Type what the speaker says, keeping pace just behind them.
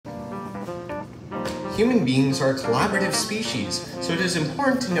Human beings are a collaborative species, so it is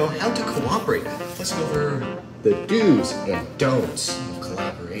important to know how to cooperate. Let's go over the do's and don'ts of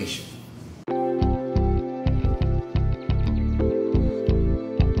collaboration.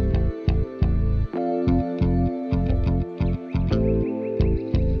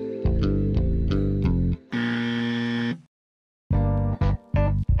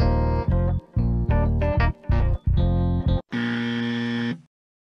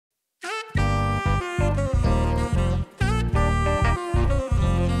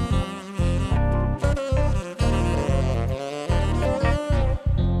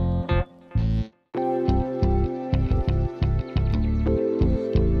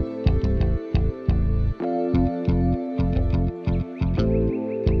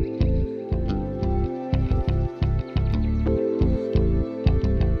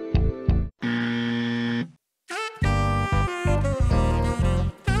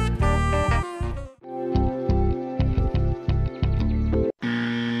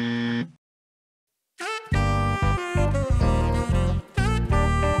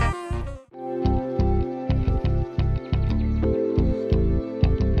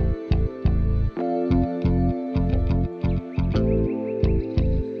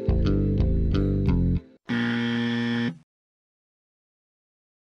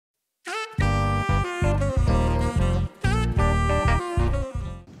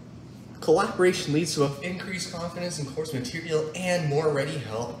 Collaboration leads to both increased confidence in course material and more ready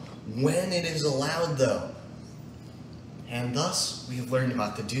help when it is allowed, though. And thus, we've learned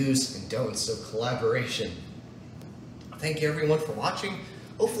about the do's and don'ts of collaboration. Thank you everyone for watching.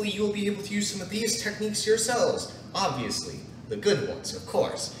 Hopefully you will be able to use some of these techniques yourselves. Obviously, the good ones, of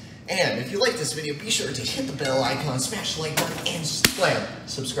course. And if you like this video, be sure to hit the bell icon, smash the like button, and slam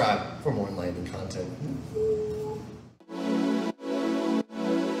subscribe for more enlightening content.